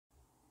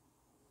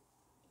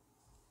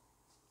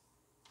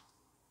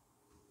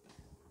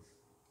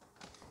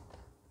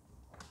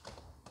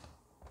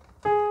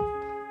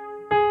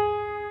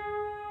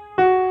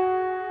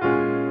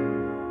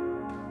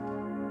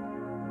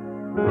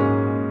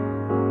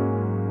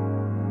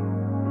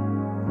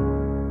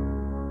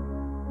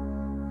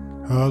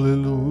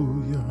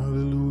Hallelujah,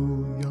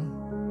 hallelujah.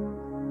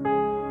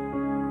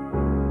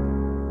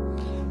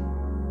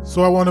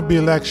 So I want to be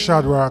like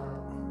Shadrach,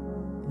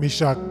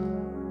 Meshach,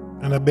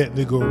 and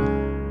Abednego.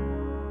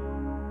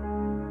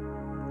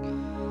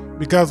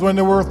 Because when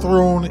they were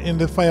thrown in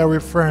the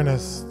fiery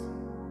furnace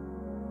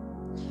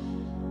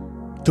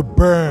to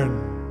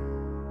burn,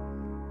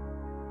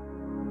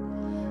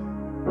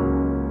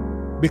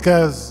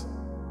 because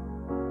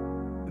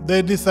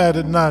they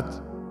decided not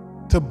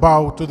to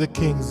bow to the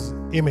king's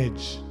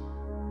image,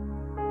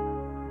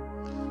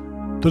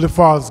 to the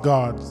false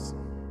gods.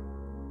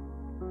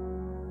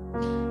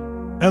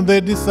 And they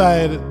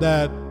decided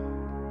that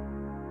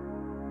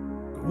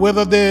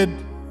whether they'd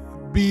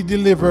be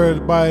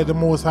delivered by the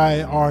Most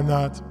High or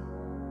not,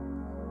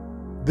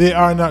 they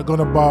are not going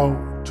to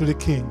bow to the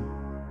king.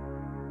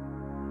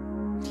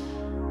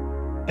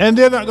 And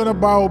they're not going to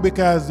bow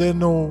because they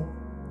know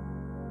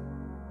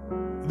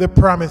the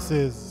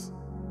promises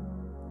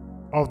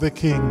of the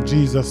King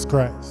Jesus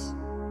Christ,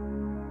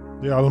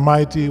 the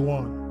Almighty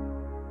One.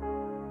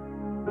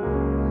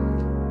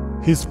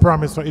 His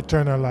promise for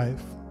eternal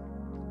life.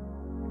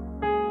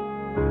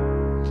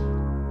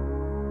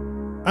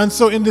 And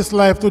so in this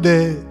life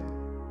today,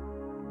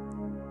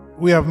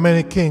 we have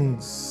many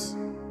kings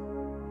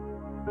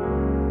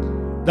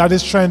that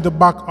is trying to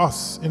back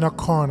us in a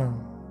corner.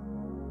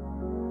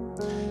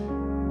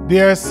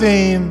 They are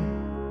saying,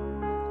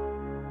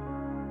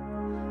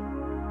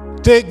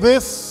 take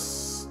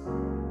this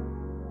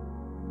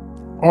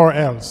or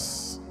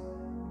else.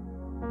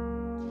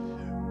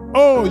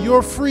 Oh,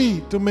 you're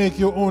free to make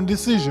your own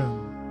decision.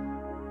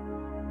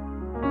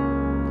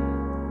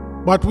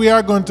 But we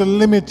are going to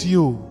limit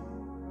you.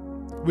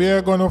 We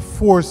are going to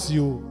force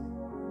you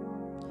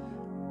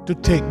to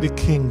take the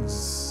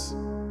king's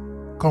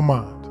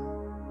command.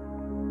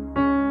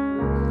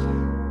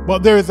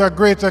 But there is a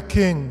greater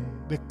king,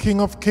 the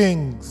King of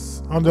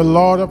Kings and the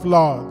Lord of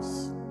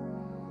Lords.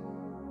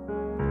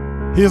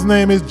 His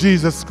name is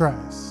Jesus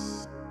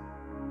Christ.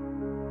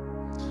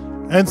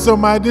 And so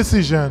my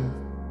decision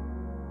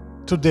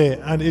today,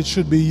 and it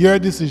should be your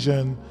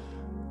decision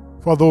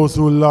for those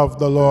who love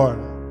the Lord.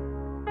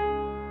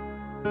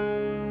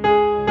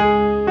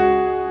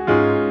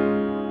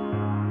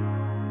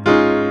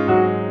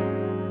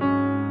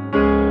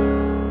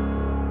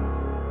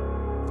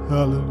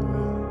 Hallelujah.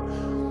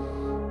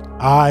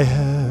 I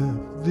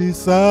have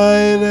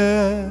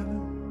decided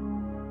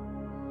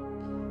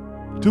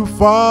to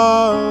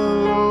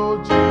follow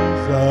Jesus.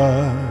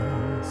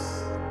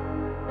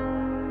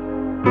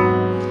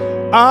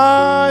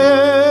 I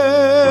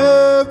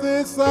have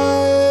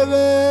decided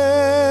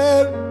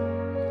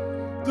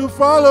to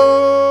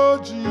follow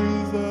Jesus.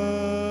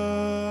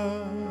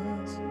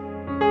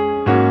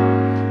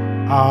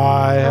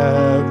 I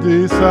have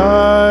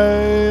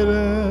decided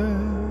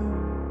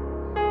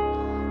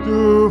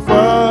to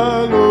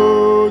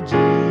follow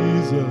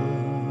Jesus.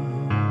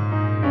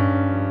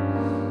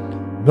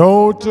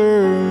 No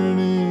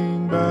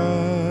turning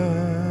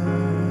back,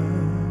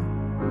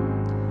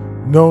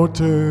 no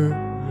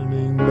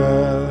turning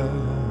back.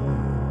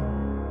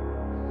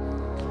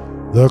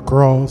 The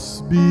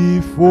cross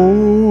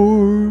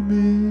before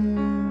me,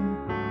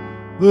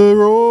 the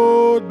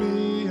road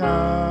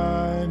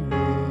behind me.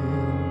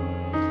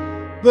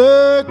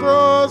 The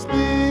cross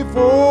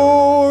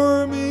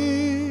before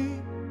me,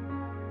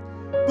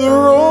 the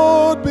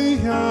road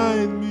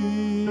behind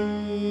me.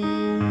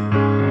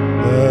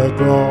 The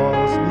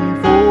cross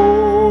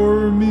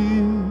before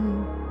me,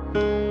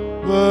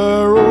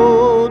 the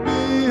road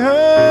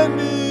behind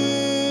me.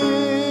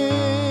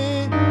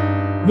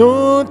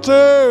 No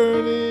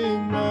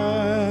turning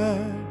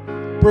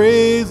back,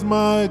 praise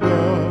my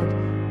God,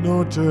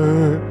 no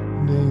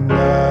turning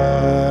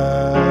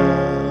back.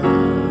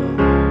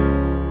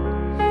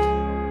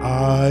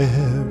 I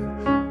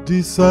have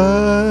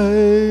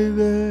decided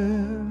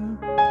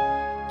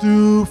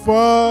to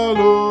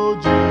follow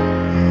Jesus.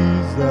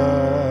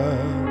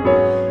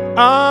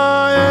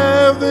 I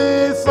have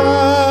decided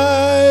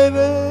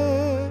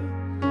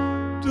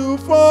to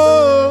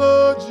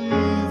follow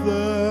Jesus.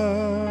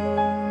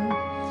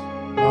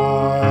 I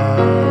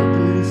have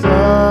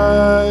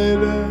decided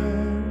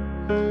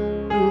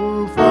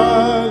to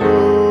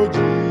follow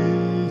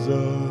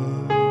Jesus.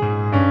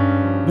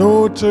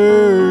 No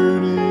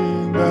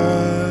turning back,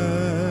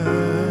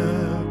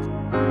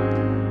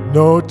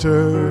 no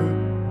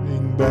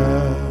turning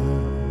back.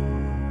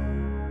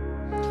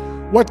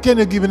 What can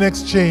you give in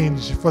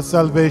exchange for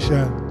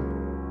salvation?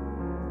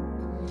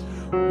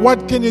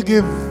 What can you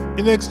give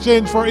in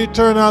exchange for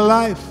eternal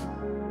life?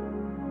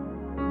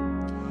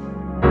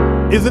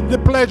 Is it the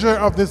pleasure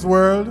of this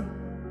world?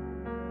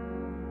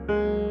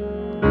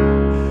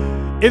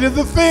 It is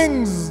the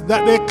things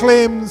that they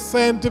claim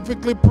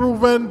scientifically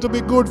proven to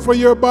be good for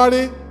your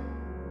body?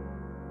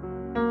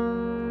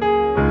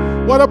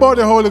 What about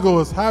the Holy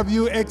Ghost? Have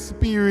you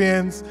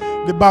experienced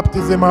the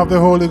baptism of the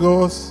Holy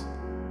Ghost?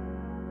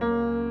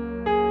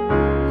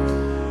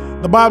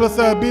 The Bible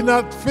says, be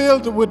not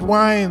filled with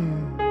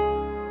wine,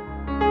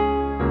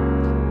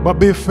 but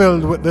be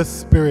filled with the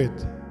Spirit.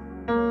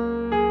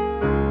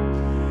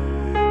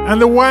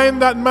 And the wine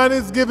that man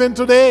is given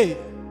today,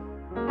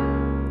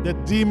 the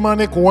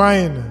demonic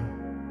wine,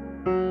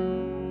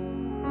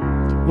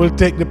 will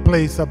take the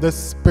place of the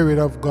Spirit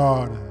of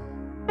God.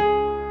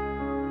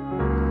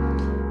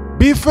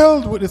 Be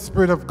filled with the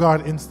Spirit of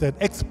God instead.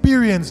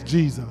 Experience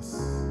Jesus.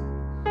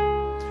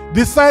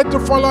 Decide to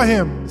follow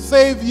Him.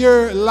 Save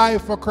your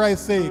life for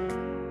Christ's sake.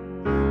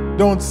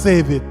 Don't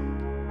save it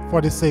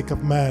for the sake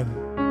of man.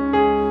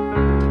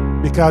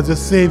 Because you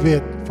save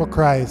it for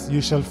Christ,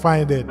 you shall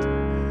find it.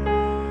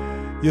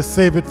 You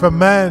save it for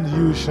man,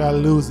 you shall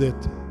lose it.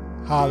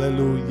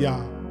 Hallelujah.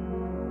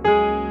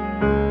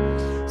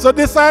 So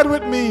decide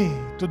with me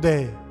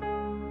today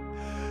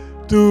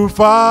to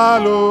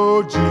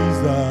follow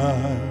Jesus.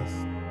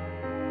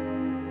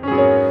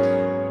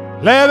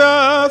 Let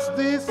us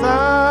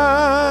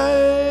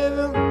decide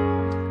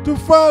to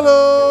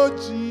follow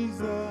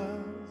Jesus.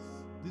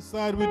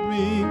 Decide with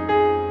me.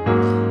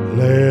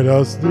 Let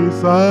us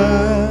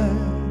decide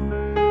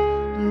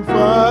to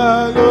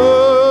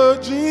follow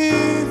Jesus.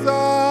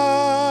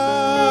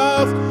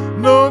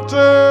 No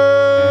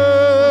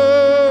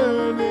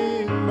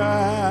turning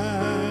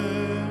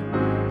back.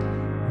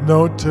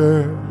 No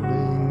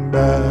turning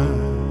back.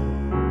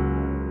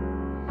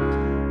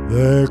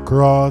 The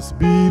cross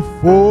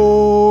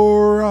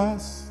before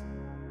us,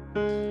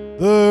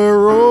 the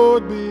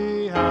road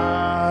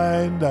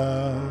behind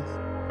us.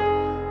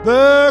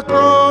 The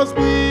cross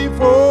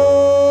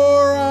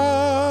before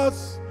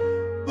us,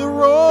 the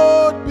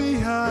road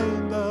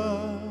behind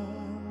us.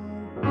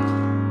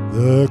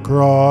 The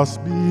cross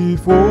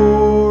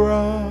before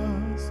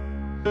us,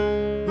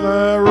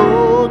 the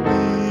road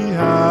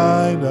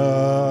behind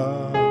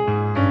us.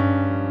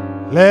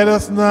 Let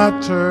us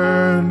not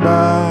turn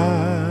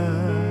back.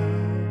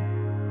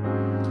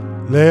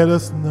 Let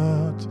us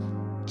not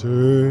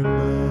turn back.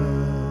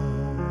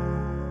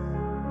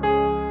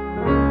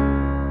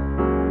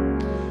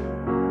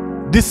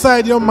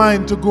 Decide your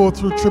mind to go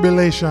through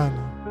tribulation.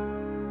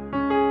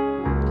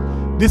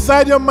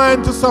 Decide your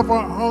mind to suffer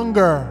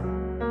hunger.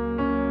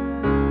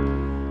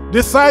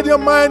 Decide your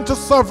mind to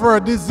suffer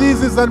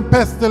diseases and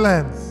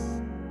pestilence.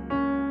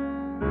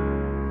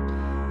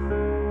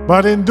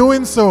 But in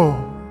doing so,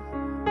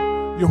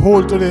 you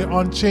hold to the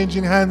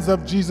unchanging hands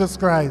of Jesus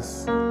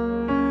Christ.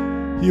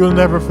 He will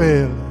never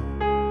fail.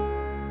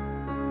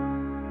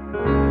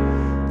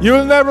 You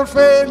will never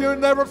fail, you'll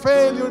never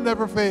fail, you'll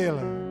never fail.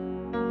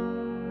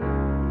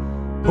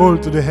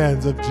 Hold to the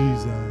hands of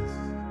Jesus.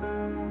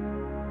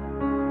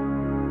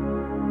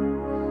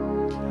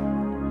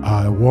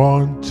 I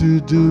want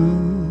to do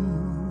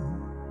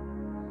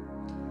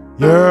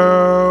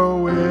your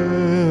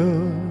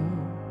will,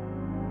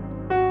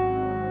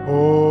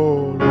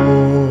 oh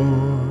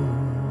Lord.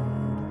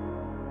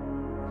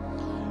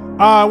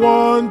 I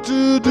want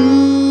to do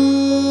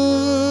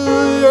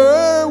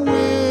your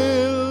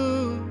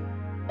will,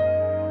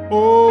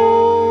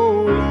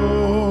 oh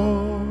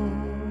Lord.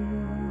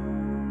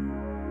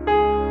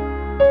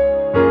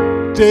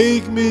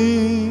 Take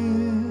me,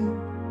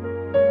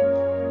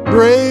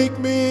 break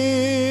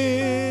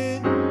me,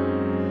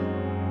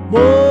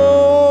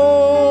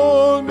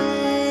 mold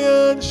me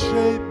and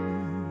shape me.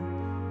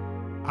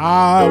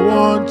 I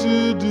want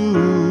to do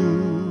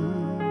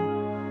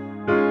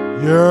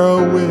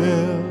your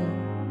will,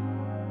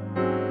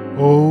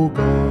 oh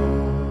God.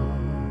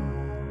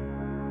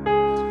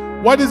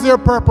 What is your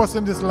purpose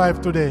in this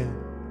life today?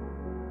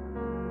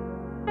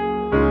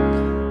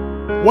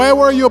 Why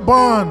were you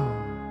born?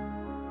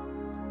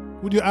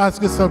 Would you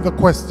ask yourself the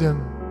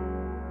question?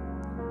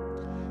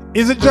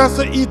 Is it just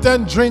to eat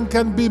and drink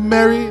and be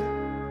merry?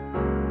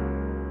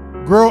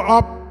 Grow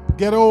up,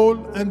 get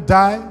old, and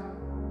die?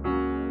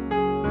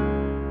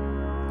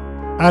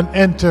 And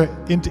enter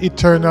into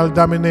eternal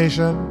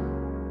damnation?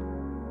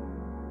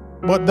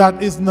 But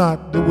that is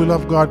not the will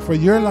of God for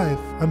your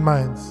life and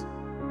mine.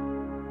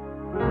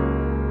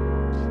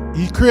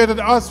 He created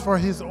us for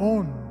His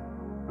own.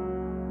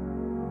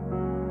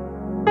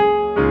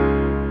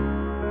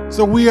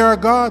 So we are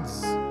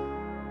God's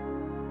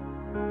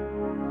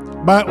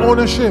by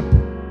ownership.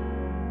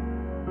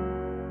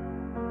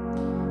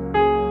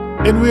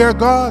 And we are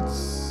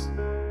God's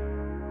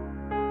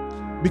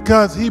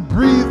because He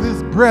breathed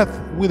His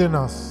breath within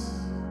us.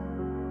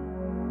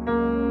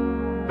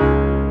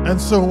 And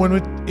so when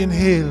we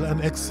inhale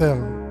and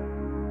exhale,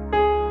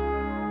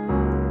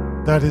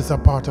 that is a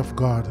part of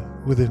God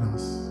within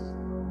us.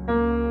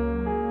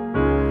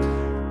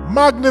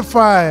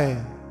 Magnify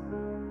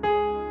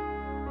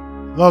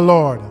the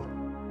Lord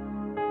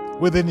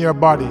within your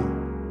body.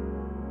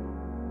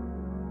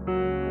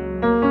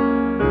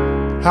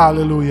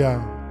 Hallelujah.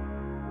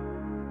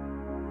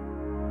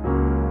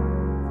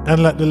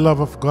 And let the love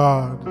of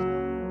God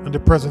and the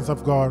presence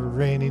of God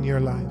reign in your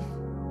life.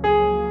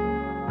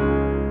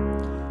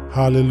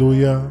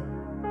 Hallelujah.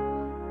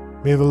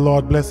 May the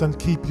Lord bless and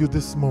keep you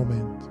this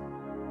moment.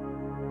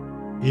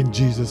 In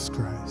Jesus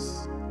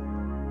Christ.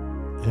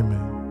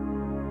 Amen.